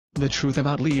The truth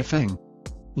about Li Yifeng.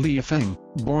 Li Yifeng,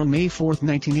 born May 4,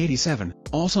 1987,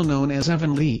 also known as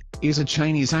Evan Li, is a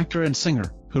Chinese actor and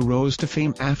singer, who rose to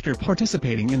fame after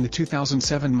participating in the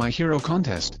 2007 My Hero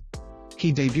contest.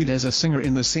 He debuted as a singer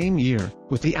in the same year,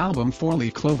 with the album Four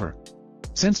Leaf Clover.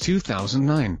 Since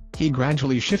 2009, he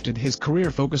gradually shifted his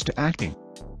career focus to acting.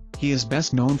 He is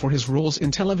best known for his roles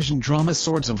in television drama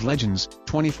Swords of Legends,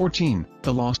 2014,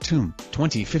 The Lost Tomb,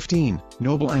 2015,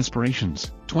 Noble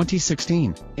Aspirations,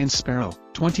 2016, and Sparrow,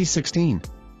 2016.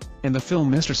 And the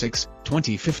film Mr. Six,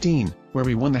 2015, where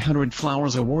he won the 100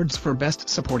 Flowers Awards for Best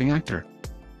Supporting Actor.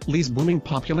 Li's booming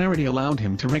popularity allowed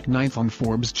him to rank 9th on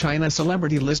Forbes' China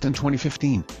Celebrity list in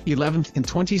 2015, 11th in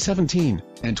 2017,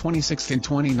 and 26th in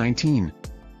 2019.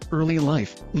 Early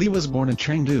life. Li was born in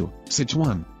Chengdu,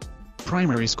 Sichuan.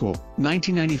 Primary school,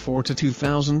 1994 to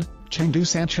 2000, Chengdu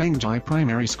Sanchangji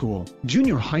Primary School.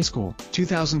 Junior high school,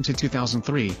 2000 to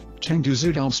 2003, Chengdu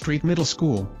Zudao Street Middle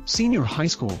School. Senior high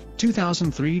school,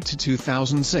 2003 to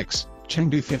 2006,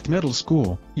 Chengdu Fifth Middle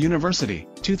School. University,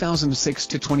 2006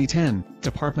 to 2010,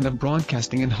 Department of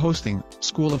Broadcasting and Hosting,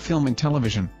 School of Film and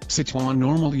Television, Sichuan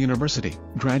Normal University.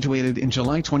 Graduated in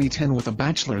July 2010 with a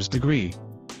bachelor's degree.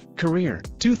 Career,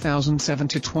 2007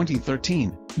 to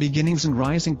 2013, beginnings and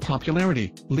rising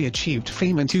popularity. Li achieved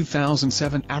fame in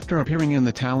 2007 after appearing in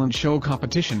the talent show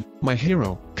competition, My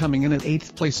Hero, coming in at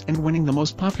 8th place and winning the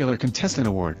Most Popular Contestant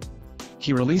award.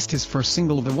 He released his first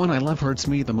single The One I Love Hurts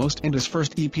Me the Most and his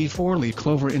first EP Four Leaf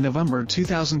Clover in November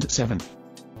 2007.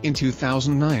 In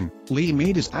 2009, Li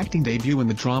made his acting debut in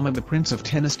the drama The Prince of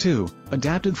Tennis 2,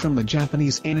 adapted from the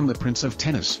Japanese anime The Prince of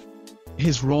Tennis.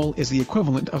 His role is the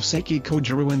equivalent of Seki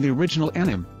Kojiro in the original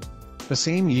anime. The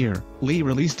same year, Li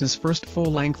released his first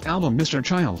full-length album Mr.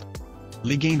 Child.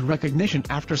 Li gained recognition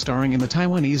after starring in the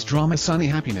Taiwanese drama Sunny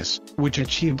Happiness, which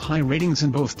achieved high ratings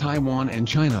in both Taiwan and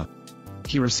China.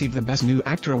 He received the Best New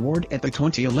Actor award at the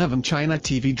 2011 China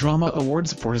TV Drama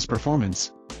Awards for his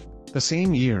performance. The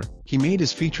same year, he made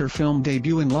his feature film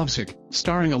debut in Lovesick,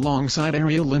 starring alongside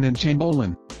Ariel Lin and Chen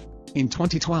Bolin. In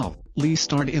 2012, Li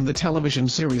starred in the television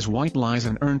series White Lies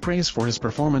and earned praise for his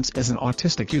performance as an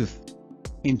autistic youth.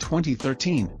 In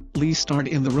 2013, Li starred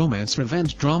in the romance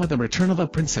revenge drama The Return of a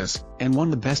Princess, and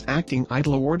won the Best Acting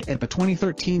Idol Award at the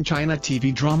 2013 China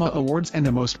TV Drama Awards and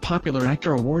the Most Popular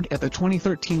Actor Award at the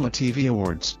 2013 La TV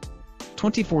Awards.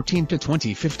 2014 to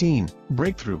 2015,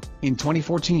 Breakthrough. In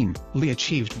 2014, Li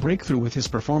achieved breakthrough with his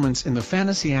performance in the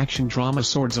fantasy action drama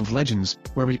Swords of Legends,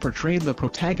 where he portrayed the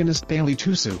protagonist Bailey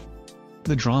Tusu.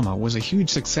 The drama was a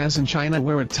huge success in China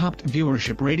where it topped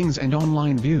viewership ratings and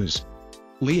online views.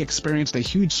 Li experienced a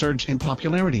huge surge in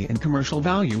popularity and commercial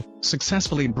value,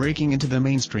 successfully breaking into the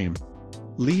mainstream.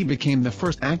 Li became the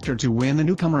first actor to win the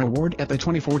Newcomer Award at the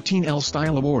 2014 Elle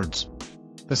Style Awards.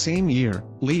 The same year,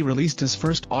 Li released his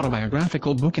first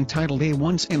autobiographical book entitled A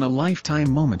Once in a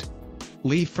Lifetime Moment.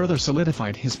 Li further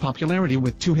solidified his popularity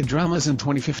with two hit dramas in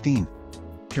 2015.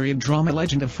 Period drama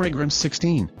Legend of Fragrance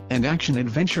 16, and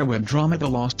action-adventure web drama The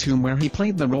Lost Tomb where he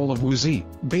played the role of Wu Zi,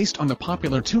 based on the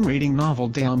popular tomb-raiding novel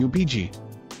Daomu Biji.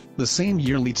 The same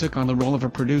year Li took on the role of a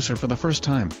producer for the first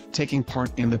time, taking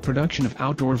part in the production of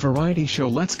outdoor variety show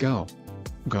Let's Go!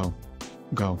 Go!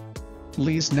 Go!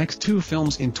 Li's next two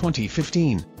films in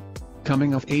 2015.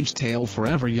 Coming-of-age tale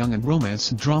Forever Young and romance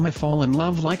drama Fall in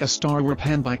Love Like a Star were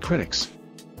panned by critics.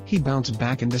 He bounced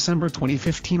back in December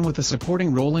 2015 with a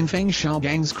supporting role in Feng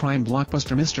Xiaogang's crime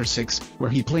blockbuster Mr. Six, where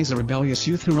he plays a rebellious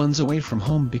youth who runs away from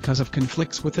home because of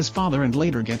conflicts with his father and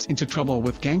later gets into trouble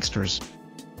with gangsters.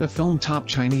 The film topped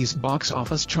Chinese box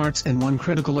office charts and won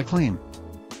critical acclaim.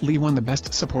 Li won the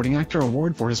Best Supporting Actor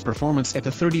award for his performance at the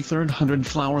 33rd 100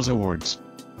 Flowers Awards.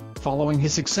 Following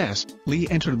his success, Li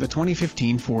entered the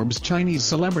 2015 Forbes Chinese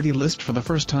Celebrity list for the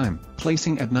first time,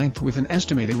 placing at 9th with an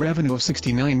estimated revenue of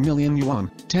 69 million yuan,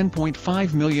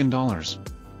 $10.5 million.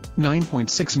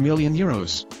 9.6 million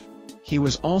euros. He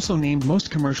was also named Most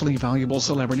Commercially Valuable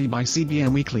Celebrity by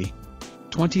CBM Weekly.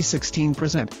 2016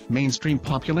 present, mainstream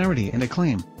popularity and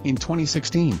acclaim. In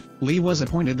 2016, Li was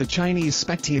appointed the Chinese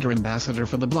Spectator Ambassador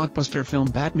for the blockbuster film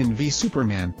Batman v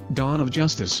Superman, Dawn of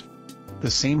Justice. The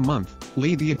same month,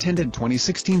 Li attended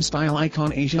 2016 Style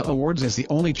Icon Asia Awards as the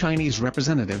only Chinese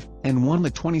representative, and won the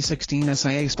 2016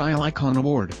 SIA Style Icon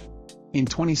Award. In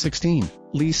 2016,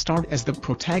 Li starred as the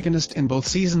protagonist in both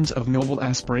seasons of Noble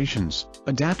Aspirations,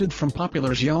 adapted from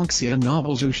popular Jiangxia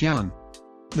novel Zhuxian.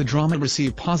 The drama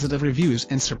received positive reviews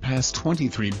and surpassed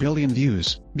 23 billion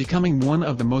views, becoming one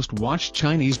of the most watched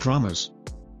Chinese dramas.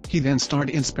 He then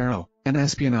starred in Sparrow, an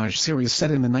espionage series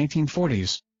set in the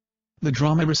 1940s. The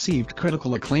drama received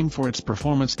critical acclaim for its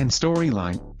performance and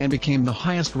storyline, and became the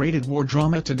highest-rated war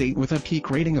drama to date with a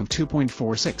peak rating of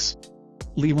 2.46.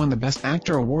 Li won the Best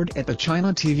Actor award at the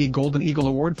China TV Golden Eagle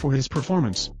Award for his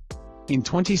performance. In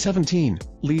 2017,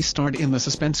 Li starred in the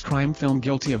suspense crime film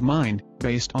Guilty of Mind,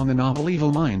 based on the novel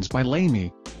Evil Minds by Li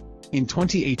Yifeng. In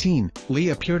 2018, Li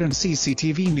appeared in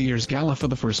CCTV New Year's Gala for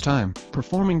the first time,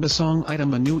 performing the song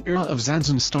Item. A New Era of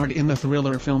Zanzan starred in the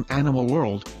thriller film Animal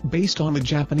World, based on the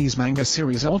Japanese manga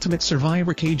series Ultimate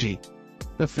Survivor KG.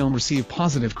 The film received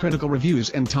positive critical reviews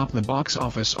and topped the box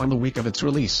office on the week of its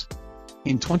release.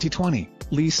 In 2020,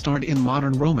 Li starred in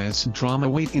modern romance drama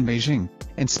Wait in Beijing,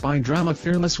 and spy drama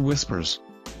Fearless Whispers.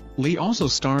 Li also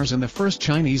stars in the first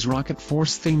Chinese Rocket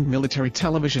Force-themed military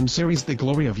television series The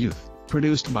Glory of Youth,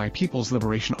 produced by People's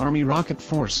Liberation Army Rocket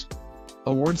Force.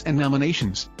 Awards and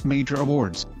nominations. Major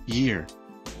awards. Year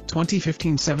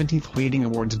 2015 17th Waiting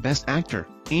Awards Best Actor,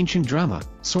 Ancient Drama,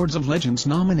 Swords of Legends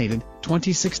nominated.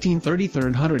 2016 33rd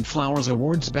 100 Flowers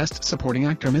Awards Best Supporting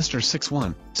Actor Mr.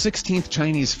 61, 16th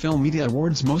Chinese Film Media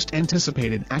Awards Most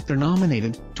Anticipated Actor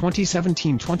nominated.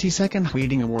 2017 22nd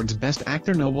Waiting Awards Best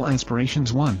Actor Noble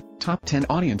Aspirations 1, Top 10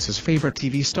 Audience's Favorite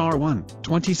TV Star 1,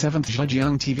 27th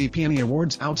Zhejiang TV Peony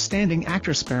Awards Outstanding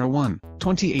Actor Sparrow 1,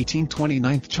 2018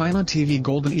 29th China TV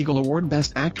Golden Eagle Award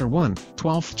Best Actor 1,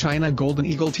 12th China Golden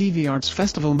Eagle TV Arts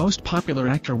Festival Most Popular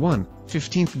Actor 1,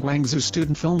 15th Guangzhou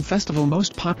Student Film Festival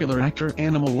Most Popular Actor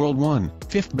Animal World 1,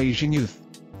 5th Beijing Youth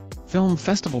Film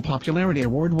Festival Popularity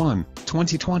Award 1,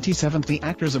 2027 The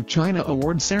Actors of China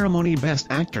Award Ceremony Best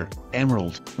Actor,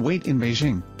 Emerald, Wait in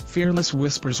Beijing, Fearless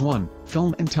Whispers 1,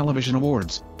 Film and Television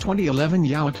Awards, 2011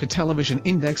 Yaoke Television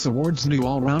Index Awards New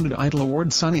All-Rounded Idol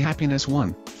Award Sunny Happiness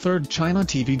 1, 3rd China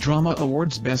TV Drama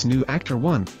Awards Best New Actor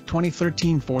 1,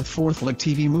 2013 Fourth Leg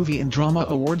TV Movie and Drama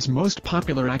Awards Most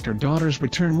Popular Actor Daughters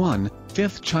Return 1,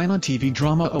 5th China TV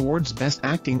Drama Awards Best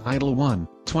Acting Idol 1,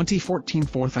 2014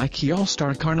 4th IKEA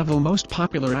All-Star Carnival Most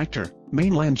Popular Actor,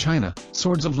 Mainland China,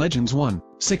 Swords of Legends 1,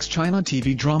 6th China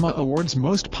TV Drama Awards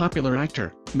Most Popular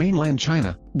Actor, Mainland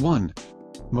China, 1.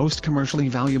 Most Commercially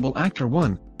Valuable Actor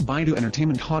 1, Baidu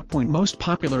Entertainment Hotpoint Most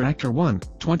Popular Actor 1,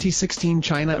 2016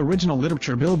 China Original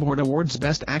Literature Billboard Awards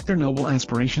Best Actor Noble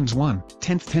Aspirations 1,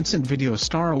 10th Tencent Video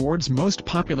Star Awards Most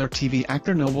Popular TV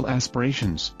Actor Noble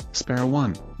Aspirations, Sparrow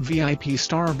 1, VIP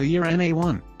Star of the Year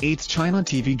NA1, 8th China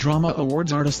TV Drama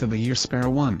Awards Artist of the Year Sparrow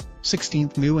 1,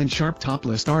 16th New and Sharp Top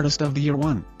List Artist of the Year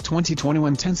 1,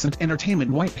 2021 Tencent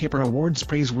Entertainment White Paper Awards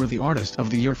Praiseworthy Artist of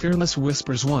the Year Fearless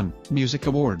Whispers 1, Music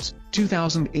Awards,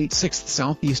 2008 6th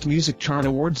Southeast Music Chart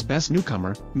Awards Best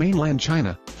Newcomer, Mainland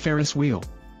China, Ferris Wheel.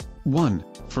 1.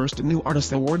 First New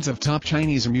Artist Awards of Top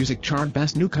Chinese Music Chart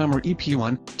Best Newcomer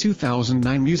EP1,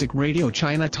 2009 Music Radio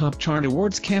China Top Chart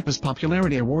Awards Campus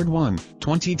Popularity Award 1,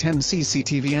 2010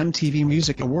 CCTV MTV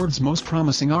Music Awards Most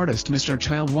Promising Artist Mr.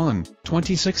 Child 1,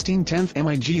 2016 10th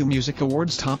MIGU Music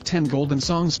Awards Top 10 Golden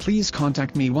Songs Please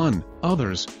Contact Me 1,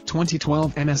 Others,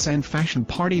 2012 MSN Fashion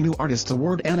Party New Artists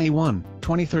Award NA1,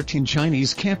 2013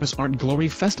 Chinese Campus Art Glory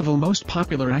Festival Most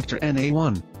Popular Actor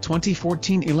NA1,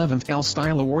 2014 11th L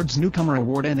Style Awards Newcomer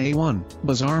Award NA1,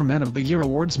 Bazaar Men of the Year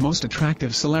Awards Most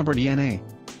Attractive Celebrity NA1,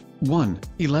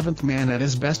 11th Man at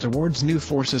His Best Awards New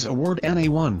Forces Award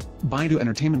NA1, Baidu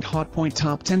Entertainment Hotpoint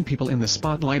Top 10 People in the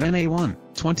Spotlight NA1,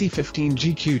 2015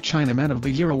 GQ China Man of the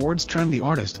Year Awards Trendy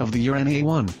Artist of the Year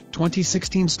NA1,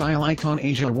 2016 Style Icon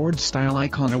Asia Awards Style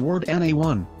Icon Award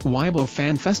NA1, Weibo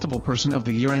Fan Festival Person of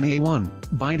the Year NA1,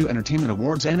 Baidu Entertainment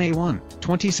Awards NA1,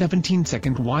 2017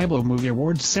 Second Weibo Movie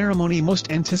Awards Ceremony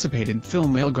Most Anticipated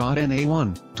Film Male God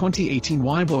NA1, 2018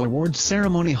 Weibo Awards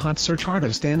Ceremony Hot Search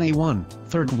Artist NA1,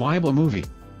 3rd Weibo Movie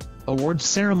Awards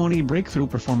Ceremony Breakthrough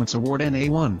Performance Award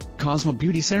NA1, Cosmo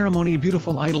Beauty Ceremony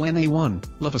Beautiful Idol NA1,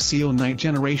 Lafasio Night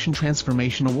Generation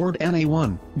Transformation Award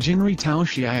NA1, Jinri Tao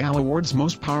Xiao Awards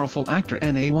Most Powerful Actor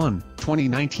NA1,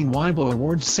 2019 Weibo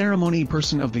Awards Ceremony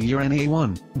Person of the Year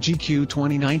NA1, GQ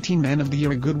 2019 Man of the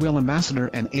Year Goodwill Ambassador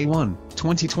NA1,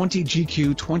 2020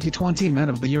 GQ 2020 Man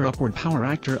of the Year Upward Power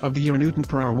Actor of the Year Newton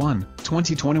Per 1,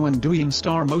 2021 Douyin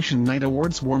Star Motion Night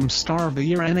Awards Warm Star of the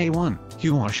Year NA1,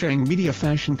 Huasheng Media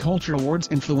Fashion Culture Awards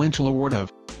Influential Award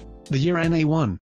of the Year NA1.